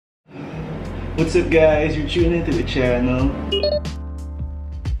What's up guys, you're tuning into the channel.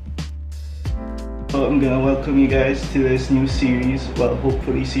 So I'm gonna welcome you guys to this new series, well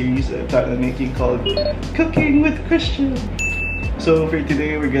hopefully series that I'm planning on making called Cooking with Kristian. So for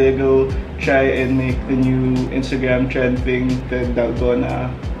today we're gonna go try and make the new Instagram trend thing, the Dalgona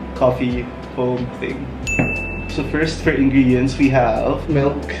coffee foam thing. So first for ingredients we have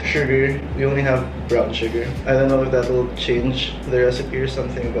milk, sugar, we only have brown sugar. I don't know if that will change the recipe or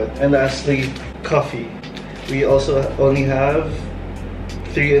something, but and lastly coffee. We also only have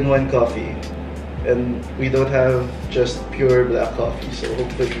 3-in-1 coffee. And we don't have just pure black coffee, so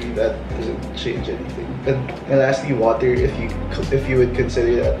hopefully that doesn't change anything. And lastly, water, if you would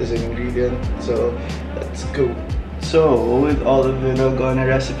consider that as an ingredient. So let's go. So with all of the Dalgona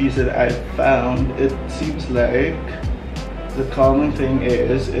recipes that I've found, it seems like the common thing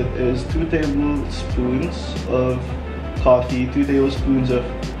is it is 2 tablespoons of coffee, 2 tablespoons of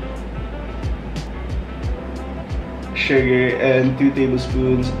sugar, and 2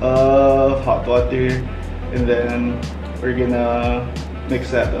 tablespoons of hot water, and then we're gonna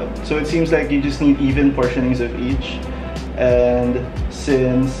mix that up. So it seems like you just need even portionings of each, and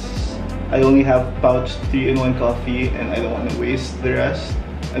since I only have pouched 3-in-1 coffee and I don't want to waste the rest,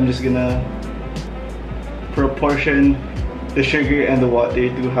 I'm just gonna proportion the sugar and the water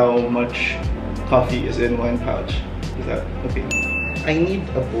to how much coffee is in 1 pouch. Is that okay? I need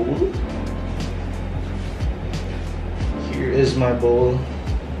a bowl. Here is my bowl.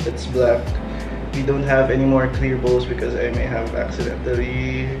 It's black. We don't have any more clear bowls because I may have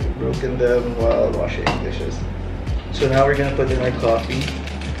accidentally broken them while washing dishes. So now we're gonna put in our coffee.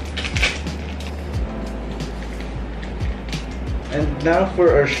 And now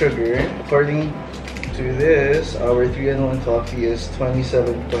for our sugar. According to this, our 3-in-1 coffee is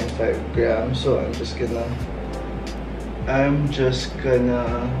 27.5 grams. So I'm just gonna I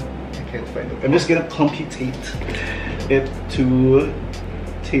can't find it. I'm just gonna computate it to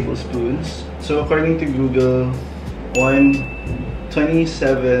tablespoons. So according to Google,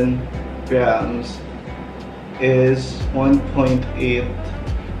 27 grams is 1.8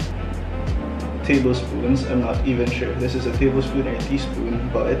 tablespoons. I'm not even sure if this is a tablespoon or a teaspoon,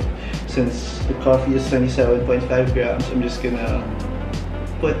 but since the coffee is 27.5 grams, I'm just gonna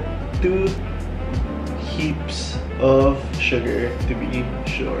put 2 heaps of sugar to be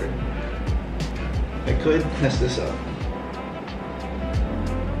sure. I could mess this up.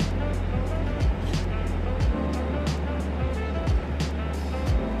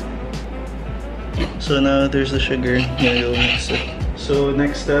 So now there's the sugar, now you'll mix it. So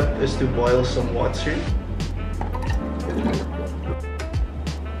next step is to boil some water.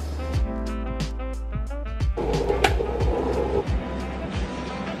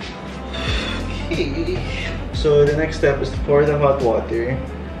 Okay. So the next step is to pour the hot water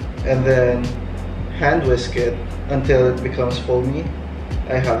and then hand whisk it until it becomes foamy.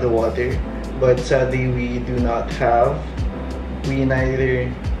 I have the water, but sadly we do not have, we neither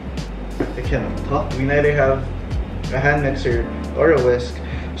have a hand mixer or a whisk,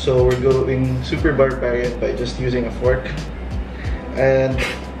 so we're going super barbarian by just using a fork. And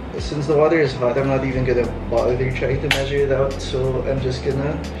since the water is hot, I'm not even gonna bother trying to measure it out, so I'm just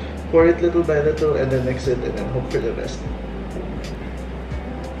gonna pour it little by little and then mix it and then hope for the best.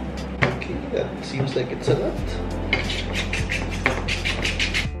 Okay, that seems like it's a lot.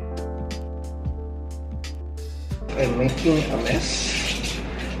 I'm making a mess,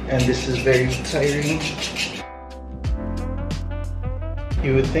 and this is very tiring.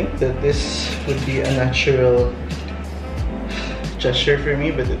 You would think that this would be a natural gesture for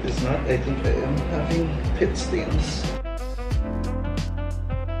me, but it is not. I think I am having pit stains.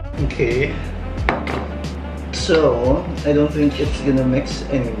 Okay, so I don't think it's gonna mix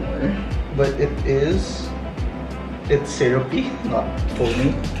anymore, but it's syrupy, not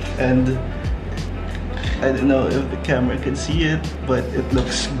foamy, and I don't know if the camera can see it, but it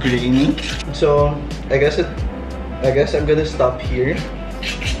looks grainy. So I guess I'm gonna stop here.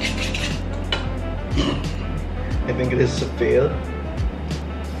 I think this is a fail,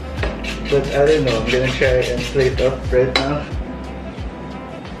 but I don't know. I'm gonna try and plate up right now.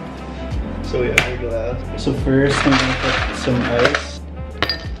 So yeah, our glass. So first I'm gonna put some ice.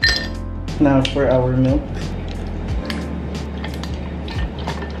 Now for our milk.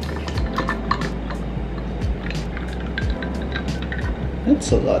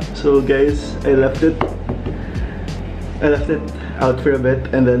 That's a lot. So guys, I left it out for a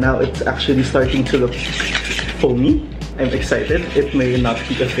bit, and then now it's actually starting to look foamy. I'm excited. It may not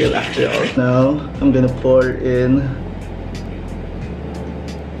be a fail after all. Now I'm gonna pour in.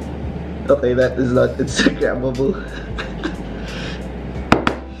 Okay, that is not Instagrammable.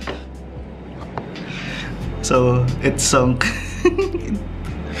 So it sunk.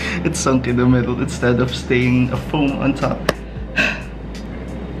 It sunk in the middle instead of staying a foam on top.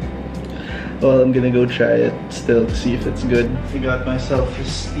 Well, I'm gonna go try it still to see if it's good. I got myself a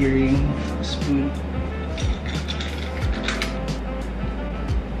steering spoon.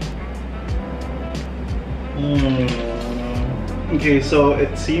 Okay, so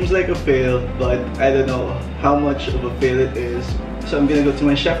it seems like a fail, but I don't know how much of a fail it is. So I'm gonna go to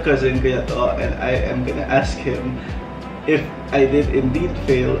my chef cousin, and I am gonna ask him if I did indeed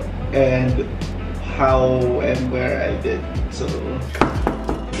fail and how and where I did. So,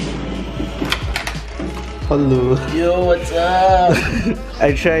 hello. Yo, what's up?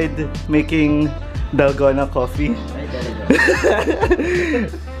 I tried making Dalgona coffee.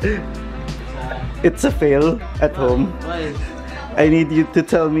 It's a fail at home. Why? I need you to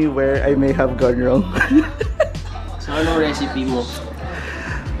tell me where I may have gone wrong. So, anong recipe mo?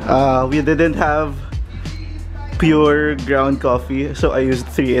 We didn't have pure ground coffee, so I used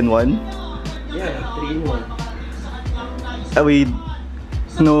 3-in-1. Yeah, 3-in-1. We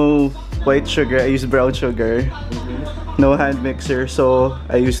no white sugar, I used brown sugar. No hand mixer, so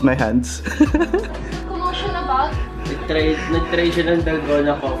I used my hands. Commotion about? Nag-try siya ng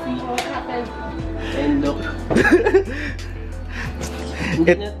Dalgona coffee. What happened? And look.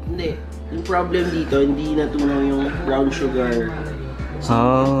 Hindi. Yung problem dito, hindi natunaw yung brown sugar.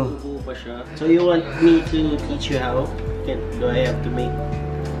 So, pa siya. So you want me to teach you how? Do I have to make?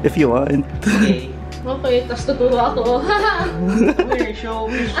 If you want. Okay. Okay, tapos tuturo ako. Here,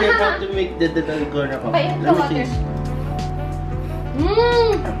 show me how to make the Dalgona coffee. Painit ka water.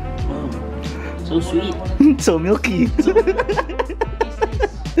 Mmm! Wow. So sweet. So milky.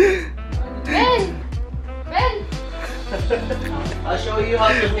 Ben! Ben! I'll show you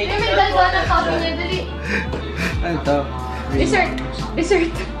how to make May Dalgona coffee niya, dali. Ano to? Dessert!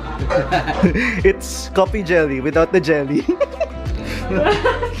 Dessert! It's coffee jelly without the jelly.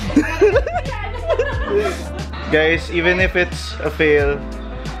 Guys, even if it's a fail,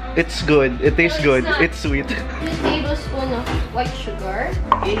 it's good. It tastes good. It's sweet. 2 tablespoons of white sugar.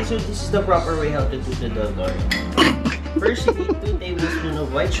 Okay, so this is the proper way how to do the Dalgona. First, you need 2 tablespoons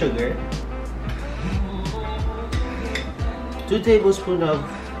of white sugar, 2 tablespoons of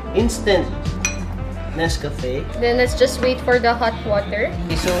instant Nescafe. Then let's just wait for the hot water.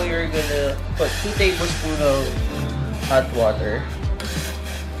 Okay, so you're gonna put 2 tablespoons of hot water.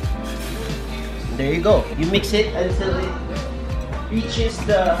 There you go. You mix it until it reaches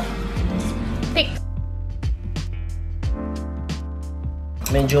the Thick.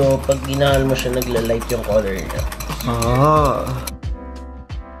 medyo pag ginahal mo siya nagla-light yung color niya.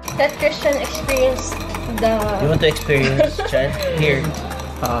 That Kristian experienced the... You want to experience, Chan? Here.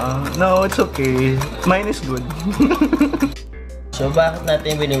 No, it's okay. Mine is good. So, bakit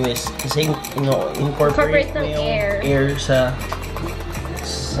natin binimiss? Kasi, incorporate mo ng yung air sa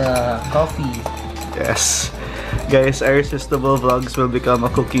coffee. Yes. Guys, irresistible vlogs will become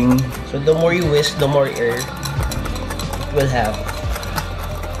a cooking. So, the more you whisk, the more air it will have.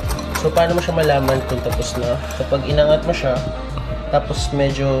 So, paano mo siya malaman kung tapos na? Kapag inangat mo siya, tapos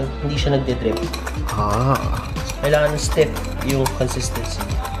medyo hindi siya nagde-drip. Kailangan stiff yung consistency.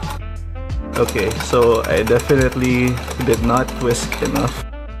 Okay, so I definitely did not whisk enough.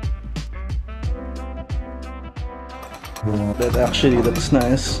 That actually looks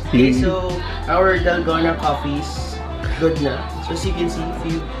nice. Okay, so our Dalgona coffee is good na. So as you can see, if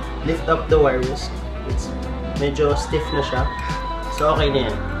you lift up the wire whisk, it's medyo stiff na siya. So okay na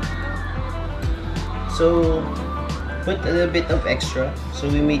yan. So put a little bit of extra. So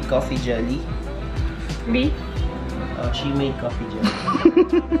we made coffee jelly. Me? She made coffee jelly.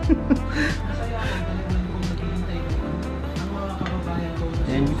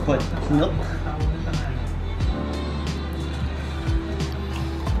 Then we put milk.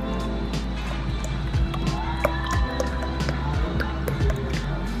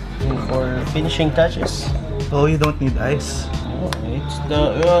 And for finishing touches. Oh, you don't need ice. Oh, it's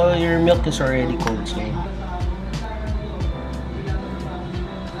the your milk is already cold, so.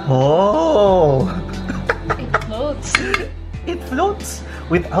 Oh! It floats. It floats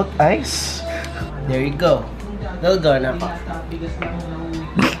without ice. There you go. Dalgona coffee.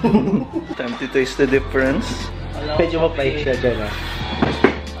 Time to taste the difference. Medyo mapait siya dyan, ah.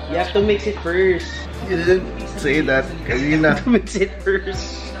 You have to mix it first. You didn't say that kanina. Mix it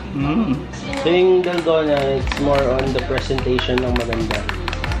first. So yung Dalgona, it's more on the presentation ng maganda.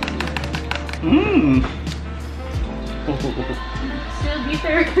 Still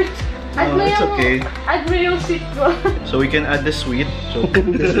bitter. Oh, it's okay. Add mo yung sweet ko. So we can add the sweet.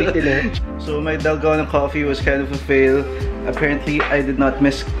 The sweetener. So my Dalgona coffee was kind of a fail. Apparently, I did not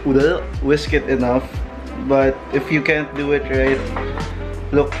whisk it enough. But if you can't do it right,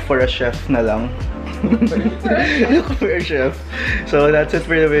 look for a chef na lang. Look for a chef. So that's it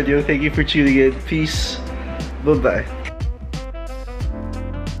for the video. Thank you for tuning in. Peace. Bye-bye.